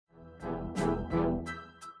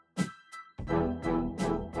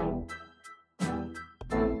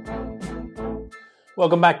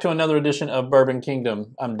Welcome back to another edition of Bourbon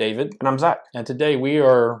Kingdom. I'm David. And I'm Zach. And today we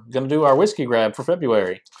are going to do our whiskey grab for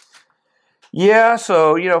February. Yeah,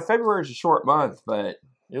 so, February is a short month, but...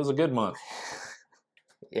 It was a good month.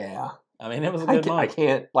 Yeah. I mean, it was a good month. I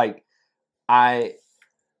can't, I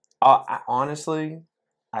honestly,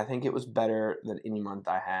 I think it was better than any month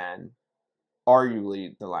I had,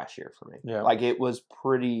 arguably, the last year for me. Yeah. It was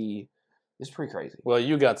pretty crazy. Well,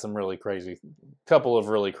 you got some couple of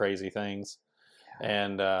really crazy things.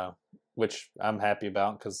 And which I'm happy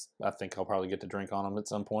about because I think I'll probably get to drink on them at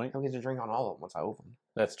some point. He'll get to drink on all of them once I open them.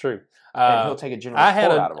 That's true. And he'll take a generous pour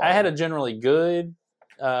out of all I had a generally good...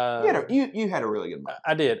 you had a really good month.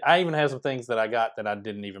 I did. I even have some things that I got that I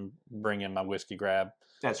didn't even bring in my whiskey grab.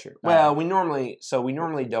 That's true. Well, we normally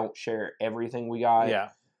don't share everything we got. Yeah.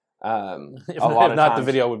 If not, times, the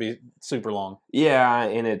video would be super long. Yeah,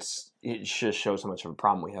 and it just shows how much of a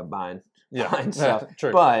problem we have buying stuff.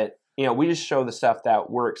 True. But we just show the stuff that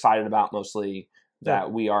we're excited about mostly,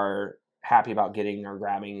 that we are happy about getting or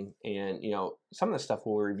grabbing, and some of the stuff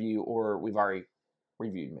we'll review or we've already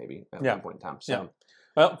reviewed maybe at one point in time. So,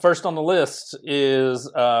 well, first on the list is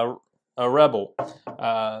a Rebel.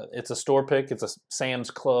 It's a store pick. It's a Sam's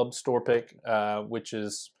Club store pick, which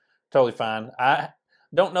is totally fine. I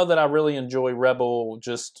don't know that I really enjoy Rebel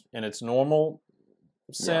just in its normal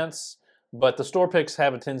sense. But the store picks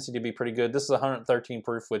have a tendency to be pretty good. This is 113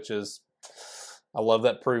 proof, which is, I love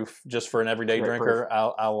that proof just for an everyday drinker.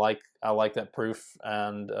 I like that proof,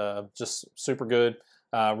 and just super good.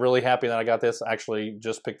 Really happy that I got this. I actually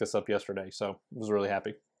just picked this up yesterday, so I was really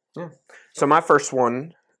happy. Yeah. So my first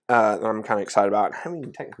one that I'm kind of excited about, I haven't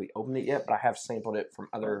even technically opened it yet, but I have sampled it from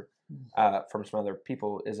some other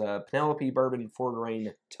people, is a Penelope Bourbon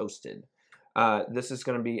 4-grain toasted. This is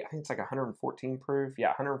going to be, I think it's like 114 proof. Yeah,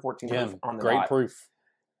 114 proof on the great proof.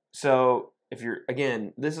 So if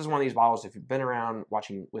this is one of these bottles, if you've been around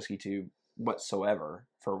watching Whiskey Tube whatsoever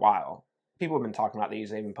for a while, people have been talking about these.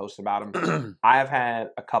 They've even posted about them. I have had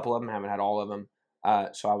a couple of them, haven't had all of them.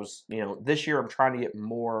 So I was, this year I'm trying to get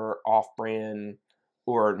more off-brand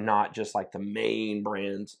or not just like the main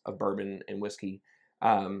brands of bourbon and whiskey.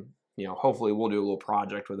 Hopefully we'll do a little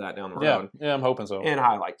project with that down the road. Yeah, I'm hoping so. And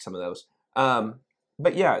highlight some of those.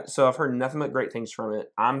 But yeah, so I've heard nothing but great things from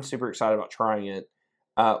it. I'm super excited about trying it.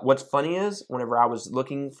 What's funny is whenever I was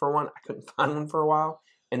looking for one, I couldn't find one for a while.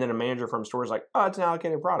 And then a manager from a store was like, "Oh, it's an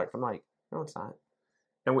allocated product." I'm like, "No, it's not."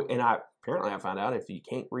 And I found out if you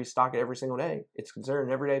can't restock it every single day, it's considered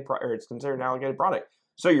an everyday or it's considered an allocated product.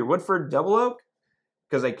 So your Woodford Double Oak,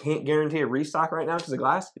 because they can't guarantee a restock right now because of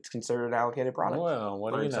glass, it's considered an allocated product. Well,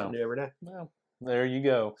 what do you know? Something new every day. Well, there you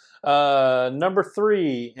go. Number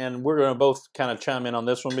 3, and we're going to both kind of chime in on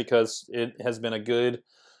this one because it has been a good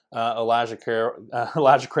Elijah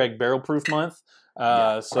Craig barrel proof month.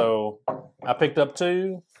 So I picked up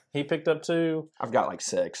 2. He picked up 2. I've got like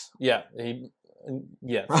 6. Yeah.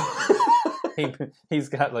 He's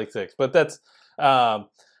got like 6. But that's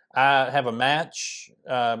I have a match,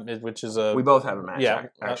 which is a... We both have a match,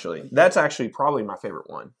 actually. That's actually probably my favorite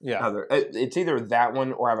one. Yeah. It's either that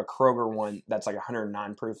one or I have a Kroger one that's like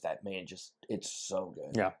 109 proof. That, man, it's so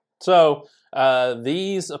good. Yeah. So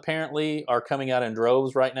these apparently are coming out in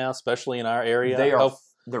droves right now, especially in our area.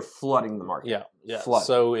 They're flooding the market. Yeah. Flooding.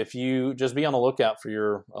 So if you just be on the lookout for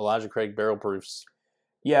your Elijah Craig barrel proofs.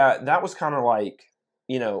 Yeah, that was kind of like,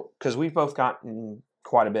 because we've both gotten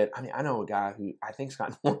quite a bit. I mean, I know a guy who I think's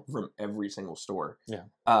gotten one from every single store. Yeah,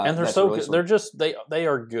 and they're so good. They're just they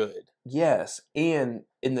are good. Yes, and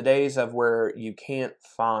in the days of where you can't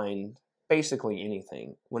find basically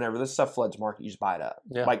anything, whenever this stuff floods market, you just buy it up.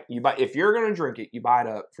 Yeah, if you're gonna drink it, you buy it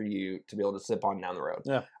up for you to be able to sip on down the road.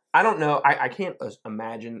 Yeah, I don't know. I can't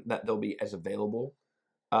imagine that they'll be as available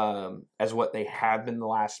as what they have been the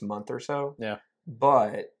last month or so. Yeah,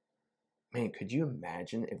 but. Man, could you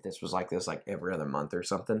imagine if this was like this like every other month or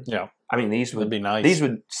something? Yeah. I mean, these would be nice. These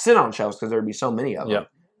would sit on shelves because there would be so many of them. Yeah.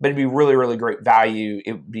 But it'd be really, really great value.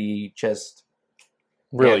 It would be just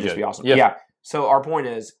really just be awesome. Yep. Yeah. So our point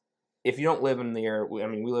is, if you don't live in the area, we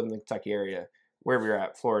live in the Kentucky area, wherever you're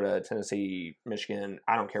at, Florida, Tennessee, Michigan,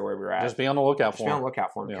 I don't care wherever you're at. Just be on the lookout for them. Be on the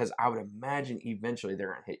lookout for them because I would imagine eventually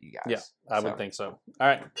they're going to hit you guys. Yeah, I would think so. All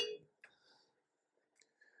right.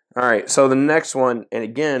 All right, so the next one, and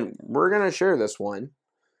again, we're going to share this one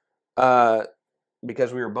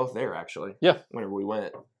because we were both there, actually. Yeah. Whenever we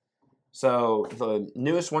went. So the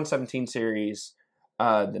newest 117 series, the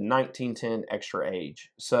 1910 Extra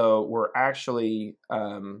Age. So we're actually,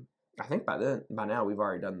 I think by now we've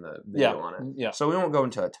already done the video on it. Yeah. So we won't go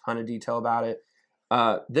into a ton of detail about it.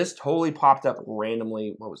 This totally popped up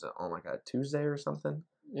randomly. What was it, on like a Tuesday or something?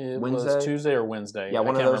 It Wednesday? was Tuesday or Wednesday. Yeah,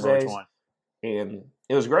 one I of can't those remember days. which one. And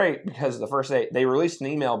it was great because the first day they released an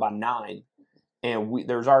email by 9, and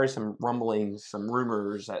there was already some rumblings, some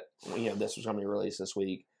rumors that this was going to be released this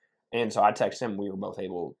week. And so I texted him. We were both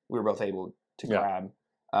able to grab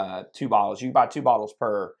 2 bottles. You can buy 2 bottles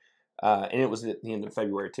per, and it was at the end of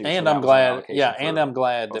February too. And so I'm glad, I'm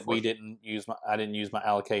glad that I didn't use my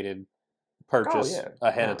allocated purchase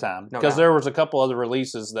ahead of time, because there was a couple other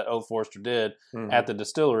releases that Old Forester did at the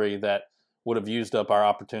distillery that would have used up our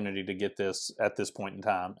opportunity to get this at this point in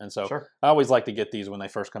time. And so I always like to get these when they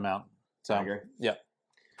first come out. So I agree. Yeah,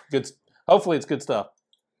 good. Hopefully it's good stuff.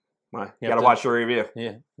 Well, you got to watch the review.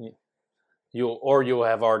 Yeah. You'll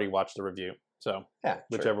have already watched the review. So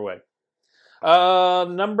whichever way.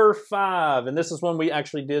 Number 5, and this is one we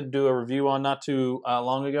actually did do a review on not too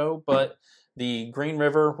long ago, but the Green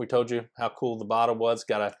River, we told you how cool the bottle was.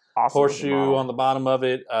 Got a horseshoe on the bottom of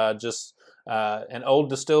it. Just an old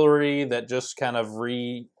distillery that just kind of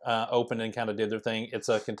reopened and kind of did their thing. It's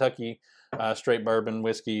a Kentucky straight bourbon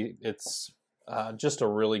whiskey. It's just a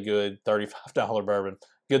really good $35 bourbon.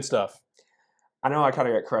 Good stuff. I know I kind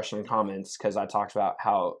of got crushed in the comments because I talked about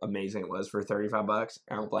how amazing it was for $35.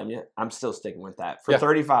 I don't blame you. I'm still sticking with that. For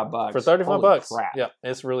 $35. For $35. Crap. Yeah,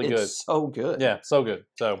 it's really good. It's so good. Yeah, so good.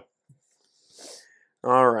 So,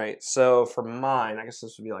 all right. So for mine, I guess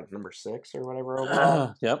this would be like number 6 or whatever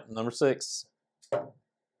overall. Yep, number 6.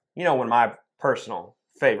 One of my personal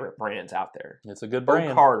favorite brands out there. It's a good brand.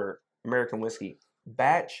 Oak Carter American Whiskey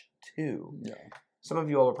Batch 2. Yeah. Some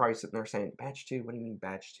of you all are probably sitting there saying, Batch 2? What do you mean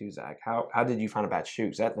Batch 2, Zach? How did you find a Batch 2?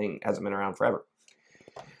 Because that thing hasn't been around forever.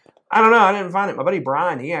 I don't know. I didn't find it. My buddy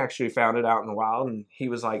Brian, he actually found it out in the wild, and he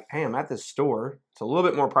was like, hey, I'm at this store. It's a little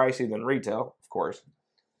bit more pricey than retail, of course.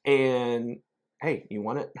 And, hey, you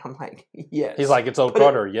want it? I'm like, yes. He's like, it's Oak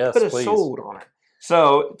Carter. Yes, please. Put a sold on it.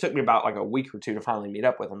 So it took me about like a week or 2 to finally meet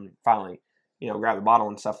up with him and finally, grab the bottle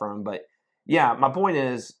and stuff from him. But, yeah, my point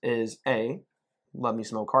is A, love me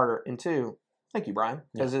some Oak Carter, and 2, thank you, Brian,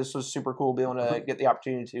 because this was super cool being able to get the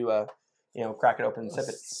opportunity to, crack it open and sip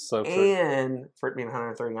it. So true. And for it being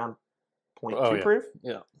 139.2 proof.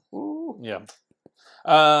 Yeah. Ooh. Yeah.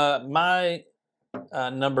 My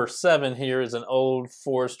number 7 here is an Old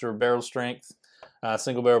Forester barrel strength,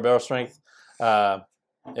 single barrel strength.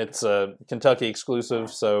 It's a Kentucky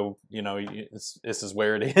exclusive, so this is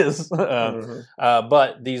where it is.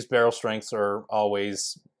 But these barrel strengths are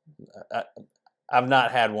always. I've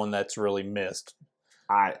not had one that's really missed.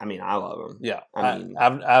 I love them. Yeah,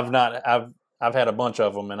 I've had a bunch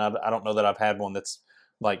of them, and I don't know that I've had one that's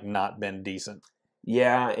like not been decent.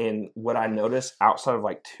 Yeah, and what I noticed outside of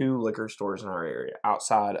like 2 liquor stores in our area,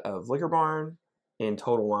 outside of Liquor Barn and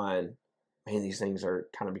Total Wine, man, these things are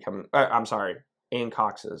kind of becoming. And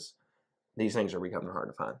Cox's. These things are becoming hard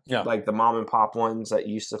to find. Yeah, like the mom and pop ones that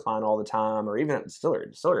you used to find all the time, or even at Distillery.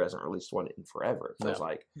 Distillery hasn't released one in forever. It feels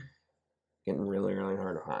like. Getting really, really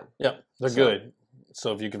hard to find. Yeah, they're good.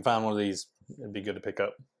 So if you can find one of these, it'd be good to pick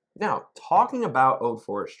up. Now, talking about Old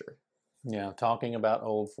Forester. Yeah, talking about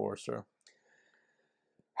Old Forester.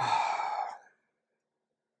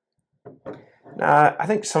 Now, I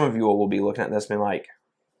think some of you will be looking at this and be like,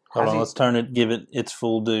 hold on, let's turn it, give it its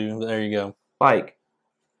full due. There you go. Like,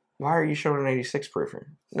 why are you showing an 86 proof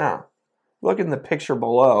here? No. Look in the picture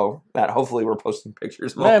below that hopefully we're posting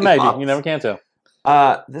pictures. Yeah, maybe. You never can tell.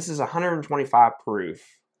 This is a 125 proof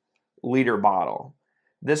liter bottle.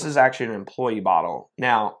 This is actually an employee bottle.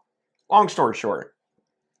 Now, long story short,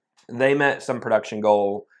 they met some production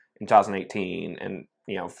goal in 2018, and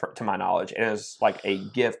to my knowledge, and it was like a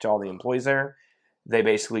gift to all the employees there. They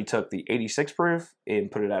basically took the 86 proof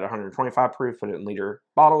and put it at 125 proof, put it in liter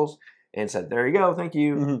bottles, and said, "There you go, thank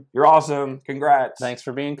you, you're awesome, congrats, thanks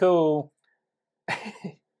for being cool."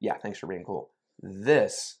 Yeah, thanks for being cool.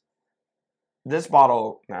 This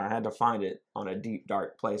bottle, now I had to find it on a deep,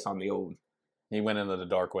 dark place on the old. He went into the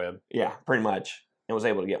dark web. Yeah, pretty much, and was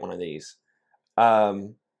able to get one of these.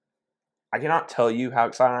 I cannot tell you how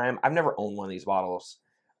excited I am. I've never owned one of these bottles,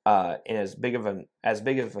 and as big of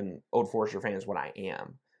an Old Forester fan as what I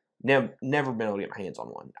am, never been able to get my hands on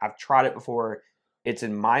one. I've tried it before. It's,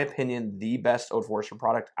 in my opinion, the best Old Forester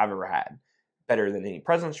product I've ever had. Better than any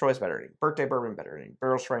President's Choice, better than any birthday bourbon, better than any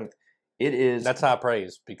barrel strength. It is. That's high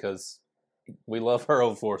praise because we love our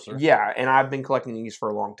Old Forester. Yeah, and I've been collecting these for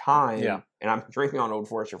a long time. Yeah. And I'm drinking on Old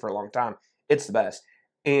Forester for a long time. It's the best.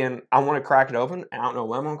 And I want to crack it open. I don't know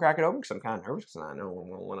when I'm going to crack it open because I'm kind of nervous because I know I'm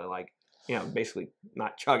going to want to, basically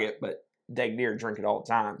not chug it, but dag near drink it all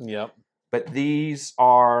the time. Yep. But these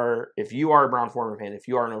are, if you are a Brown Forman fan, if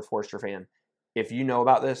you are an Old Forester fan, if you know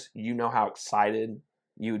about this, you know how excited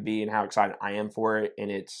you would be and how excited I am for it.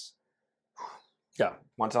 And it's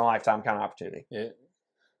once in a lifetime kind of opportunity. It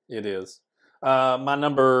is. My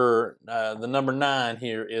number, the number 9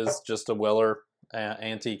 here is just a Weller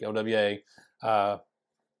Antique OWA.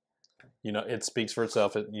 It speaks for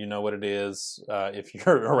itself. You know what it is. If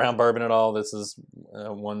you're around bourbon at all, this is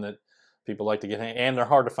one that people like to get, and they're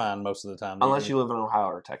hard to find most of the time. Unless you live in Ohio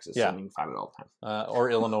or Texas, yeah, and you can find it all the time.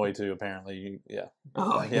 Or Illinois too. Apparently, yeah.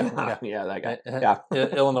 Oh yeah, that guy. Yeah,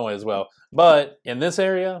 Illinois as well. But in this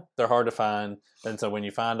area, they're hard to find, and so when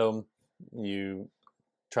you find them, you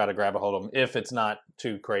try to grab a hold of them if it's not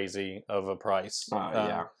too crazy of a price.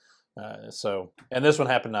 Yeah. And this one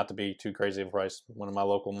happened not to be too crazy of a price. One of my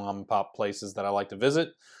local mom and pop places that I like to visit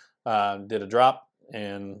did a drop,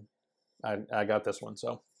 and I got this one.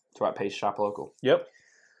 So that's why I Pace Shop Local. Yep.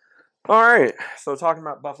 All right. So talking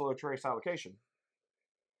about Buffalo Trace allocation.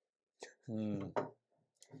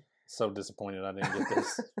 So disappointed I didn't get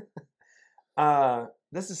this.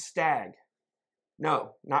 This is Stag.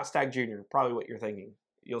 No, not Stag Junior. Probably what you're thinking.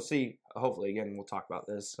 You'll see. Hopefully, again, we'll talk about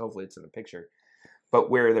this. Hopefully, it's in the picture.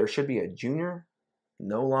 But where there should be a junior,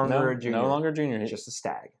 no longer a junior. No longer junior. It's just a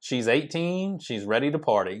Stag. She's 18. She's ready to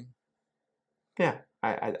party. Yeah,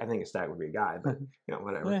 I think a Stag would be a guy, but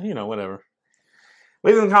whatever. Yeah, whatever.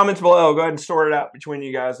 Leave in the comments below. Go ahead and sort it out between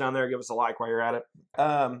you guys down there. Give us a like while you're at it.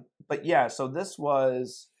 But yeah, so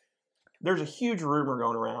there's a huge rumor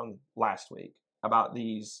going around last week about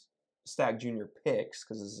these Stag Junior picks,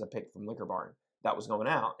 because this is a pick from Liquor Barn that was going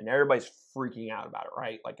out, and everybody's freaking out about it,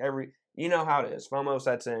 right? Like you know how it is. FOMO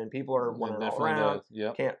sets in. People are wandering all around,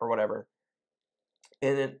 can't or whatever.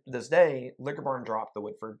 And then this day, Liquor Barn dropped the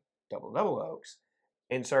Woodford Double Oaks,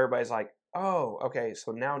 and so everybody's like, "Oh, okay,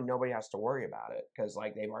 so now nobody has to worry about it because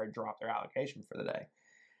like they've already dropped their allocation for the day."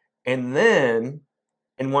 And then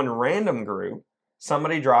in one random group,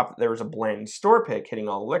 somebody dropped there was a Blanton store pick hitting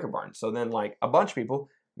all the Liquor Barns. So then like a bunch of people,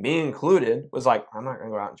 me included, was like, I'm not going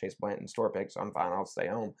to go out and chase Blanton store picks. I'm fine. I'll stay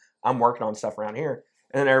home. I'm working on stuff around here.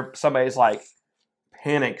 And then somebody's like,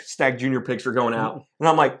 panic, Stag Junior picks are going out. And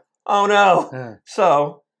I'm like, oh no.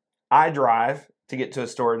 So I drive to get to a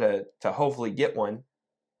store to hopefully get one.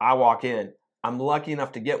 I walk in. I'm lucky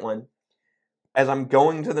enough to get one. As I'm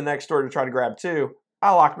going to the next store to try to grab two,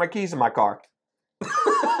 I locked my keys in my car.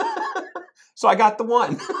 So I got the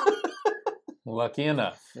one. Lucky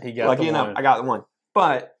enough. He got Lucky the enough, one. I got the one.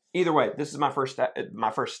 But either way, this is my first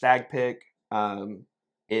Stag pick. I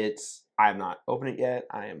have not opened it yet.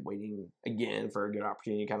 I am waiting again for a good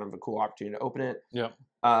opportunity, kind of a cool opportunity to open it. Yep.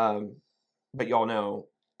 But y'all know,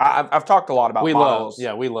 I've talked a lot about bottles.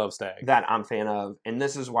 We love Stag. That I'm a fan of. And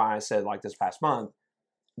this is why I said like this past month,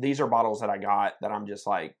 these are bottles that I got that I'm just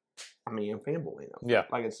like, I'm fanboy. Yeah.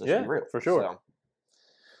 Like it's just real. For sure. So.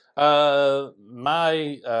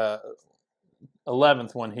 My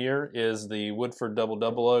 11th one here is the Woodford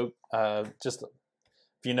Double Oak. Just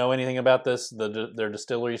if you know anything about this, their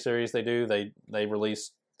distillery series they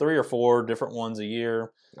release 3 or 4 different ones a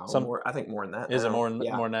year. I think more than that. Is it more than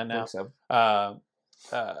that now? I think so.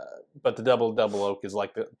 But the Double Oak is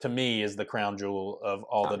like to me is the crown jewel of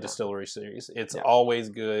all the distillery series. It's always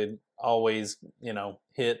good, always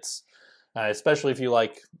hits, especially if you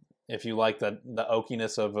like the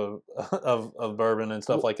oakiness of bourbon and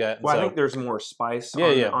stuff like that. And I think there's more spice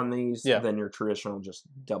on these than your traditional just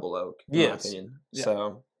double oak, in my opinion. Yeah.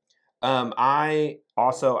 So I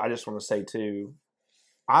just want to say too,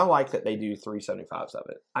 I like that they do 375s of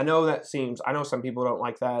it. I know some people don't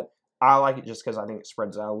like that. I like it just because I think it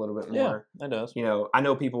spreads out a little bit more. Yeah, it does. I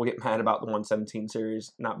know people get mad about the 117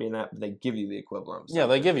 series not being that, but they give you the equivalent. Yeah,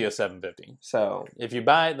 they give you a 750. So if you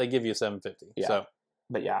buy it, they give you a 750. Yeah. So.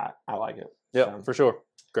 But yeah, I like it. Yeah, for sure.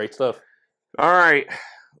 Great stuff. All right.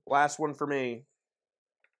 Last one for me.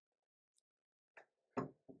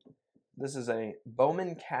 This is a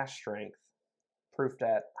Bowman Cask Strength, proofed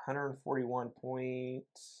at 141.1.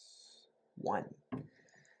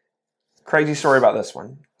 Crazy story about this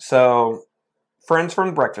one. So, friends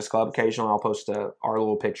from Breakfast Club, occasionally I'll post our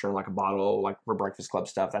little picture in like a bottle, like for Breakfast Club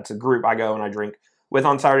stuff. That's a group I go and I drink with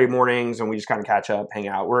on Saturday mornings, and we just kind of catch up, hang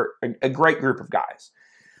out. We're a great group of guys.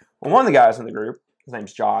 Well, one of the guys in the group, his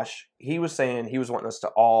name's Josh, he was saying he was wanting us to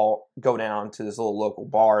all go down to this little local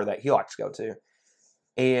bar that he likes to go to.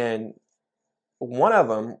 And one of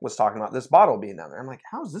them was talking about this bottle being down there. I'm like,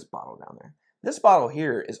 how is this bottle down there? This bottle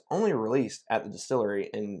here is only released at the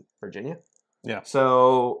distillery in Virginia. Yeah.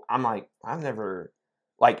 So I'm like, I've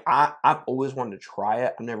always wanted to try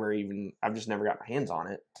it. I've just never got my hands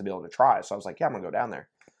on it to be able to try it. So I was like, yeah, I'm going to go down there.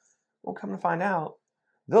 Well, come to find out,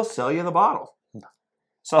 they'll sell you the bottle.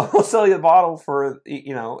 So they'll sell you the bottle for,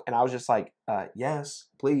 and I was just like, yes,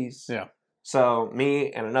 please. Yeah. So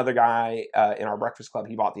me and another guy in our Breakfast Club,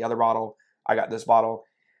 he bought the other bottle. I got this bottle.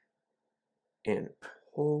 And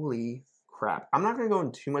holy crap. I'm not going to go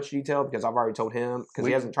into too much detail because I've already told him because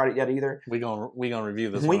he hasn't tried it yet either. We gonna review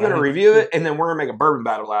this. We're going to review it, and then we're going to make a bourbon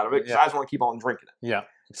battle out of it because I just want to keep on drinking it. Yeah.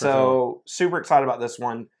 So super excited about this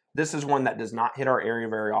one. This is one that does not hit our area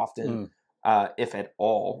very often, if at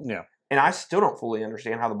all. Yeah. And I still don't fully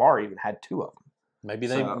understand how the bar even had 2 of them.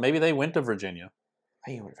 Maybe they went to Virginia.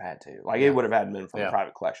 He would have had to. It would have had been from a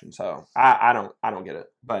private collection. So I don't get it.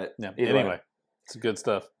 But anyway, it's good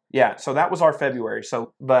stuff. Yeah. So that was our February.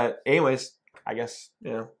 So, but anyways, I guess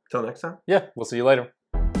till next time. Yeah, we'll see you later.